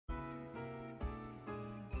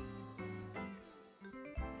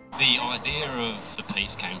The idea of the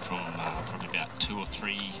piece came from probably about 2 or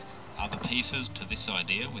 3 other pieces to this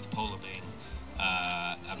idea, with Paula being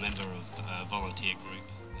a member of a volunteer group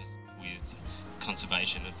with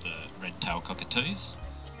conservation of the red-tailed cockatoos,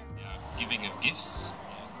 giving of gifts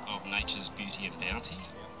of nature's beauty and bounty.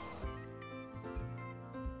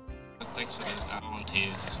 Thanks for the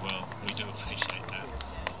volunteers as well, we do appreciate that.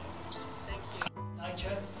 Thank you.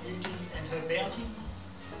 Nature, beauty and her bounty,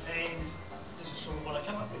 and this is sort of what I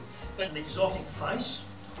come up with. But an exotic face,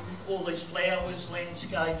 all these flowers,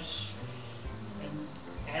 landscapes and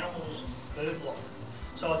animals and bird life.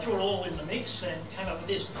 So I threw it all in the mix and came up with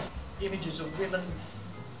this. Images of women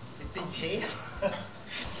with big hair.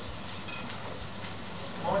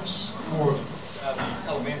 Mine's more of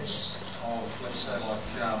elements of, let's say, like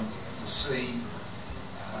the sea,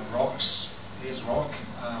 rocks, here's rock,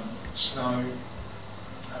 snow,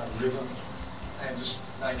 river, and just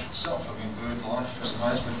nature itself. I mean, bird life is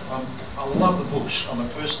amazing. I love the bush. I'm a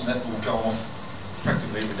person that will go off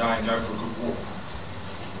practically every day and go for a good walk.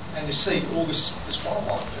 And you see all this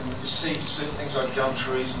wildlife, and you see certain things like gum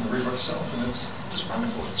trees and the river itself, and it's just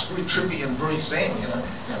wonderful. It's very trippy and very zen, you know.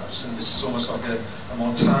 And this is almost like a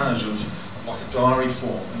montage of like a diary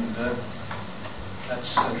form, and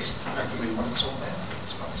that's practically what it's all about. I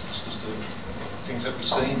suppose it's just things that we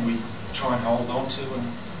see and we try and hold on to, and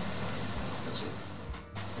that's it.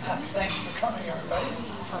 Thank you for coming, everybody.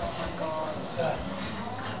 It's, I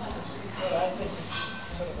think it's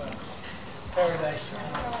sort of a paradise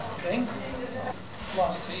kind of thing.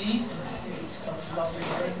 Lots to eat. It's got some lovely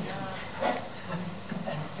birds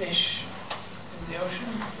and fish in the ocean.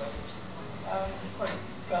 So quite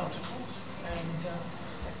bountiful. And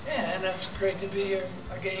yeah, and that's great to be here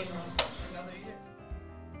again for another year.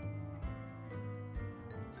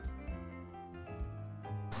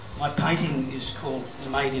 My painting is called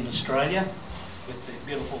Made in Australia, with the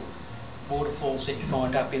beautiful waterfalls that you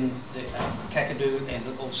find up in the Kakadu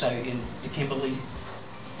and also in the Kimberley.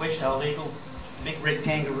 Wedge-tailed eagle, big red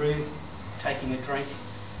kangaroo taking a drink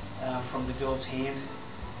from the girl's hand,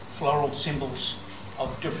 floral symbols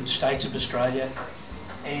of different states of Australia,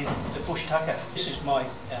 and the bush tucker. This is my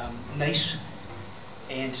niece,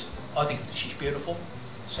 and I think she's beautiful,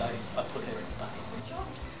 so I put her in the painting.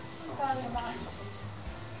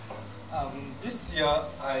 This year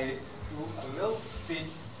I do a little bit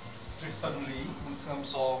differently in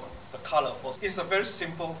terms of the colour. It's a very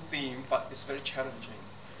simple theme, but it's very challenging.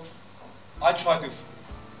 I try to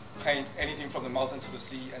paint anything from the mountain to the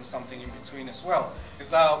sea and something in between as well,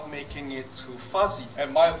 without making it too fuzzy.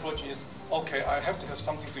 And my approach is, okay, I have to have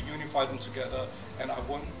something to unify them together, and I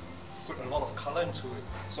won't put a lot of colour into it.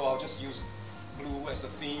 So I'll just use blue as a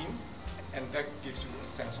theme, and that gives you a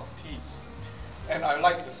sense of peace. And I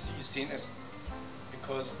like the sea scene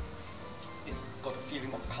because it's got a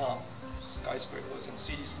feeling of calm, skyscrapers and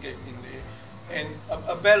cityscape in there, and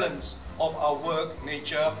a balance of our work,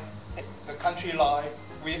 nature, the country life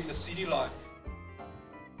with the city life.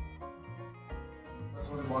 I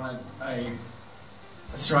sort of wanted a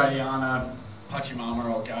Australiana, Pachamama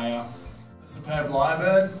or Gaia. The superb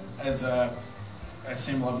lyrebird as a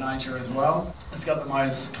symbol of nature as well. It's got the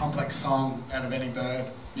most complex song out of any bird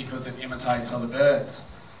because it imitates other birds.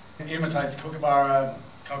 It imitates kookaburra,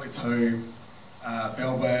 cockatoo,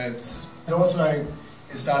 bellbirds. It also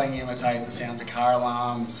is starting to imitate the sounds of car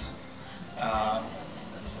alarms,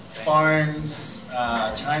 phones,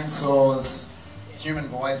 chainsaws, human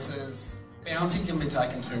voices. Bounty can be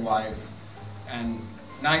taken 2 ways, and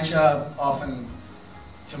nature often,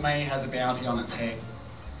 to me, has a bounty on its head.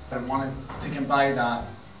 I wanted to convey that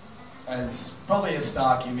as probably a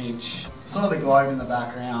stark image, sort of the globe in the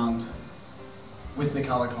background with the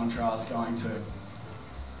colour contrast going to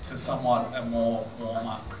somewhat a more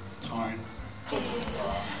warmer tone.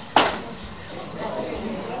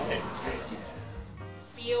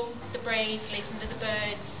 Feel the breeze, listen to the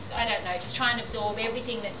birds, I don't know, just try and absorb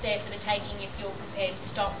everything that's there for the taking if you're prepared to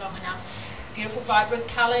stop long enough. Beautiful vibrant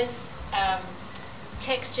colours,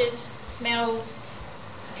 textures, smells,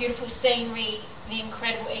 beautiful scenery, the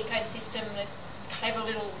incredible ecosystem, the clever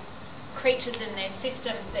little creatures and their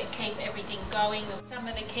systems that keep everything going. Some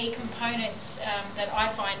of the key components that I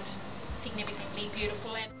find significantly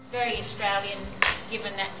beautiful and very Australian,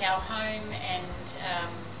 given that's our home and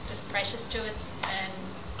just precious to us, and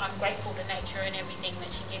I'm grateful to nature and everything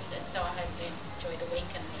that she gives us, so I hope you enjoy the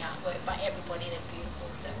week and the artwork by everybody. They're beautiful,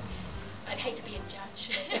 so I'd hate to be a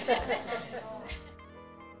judge.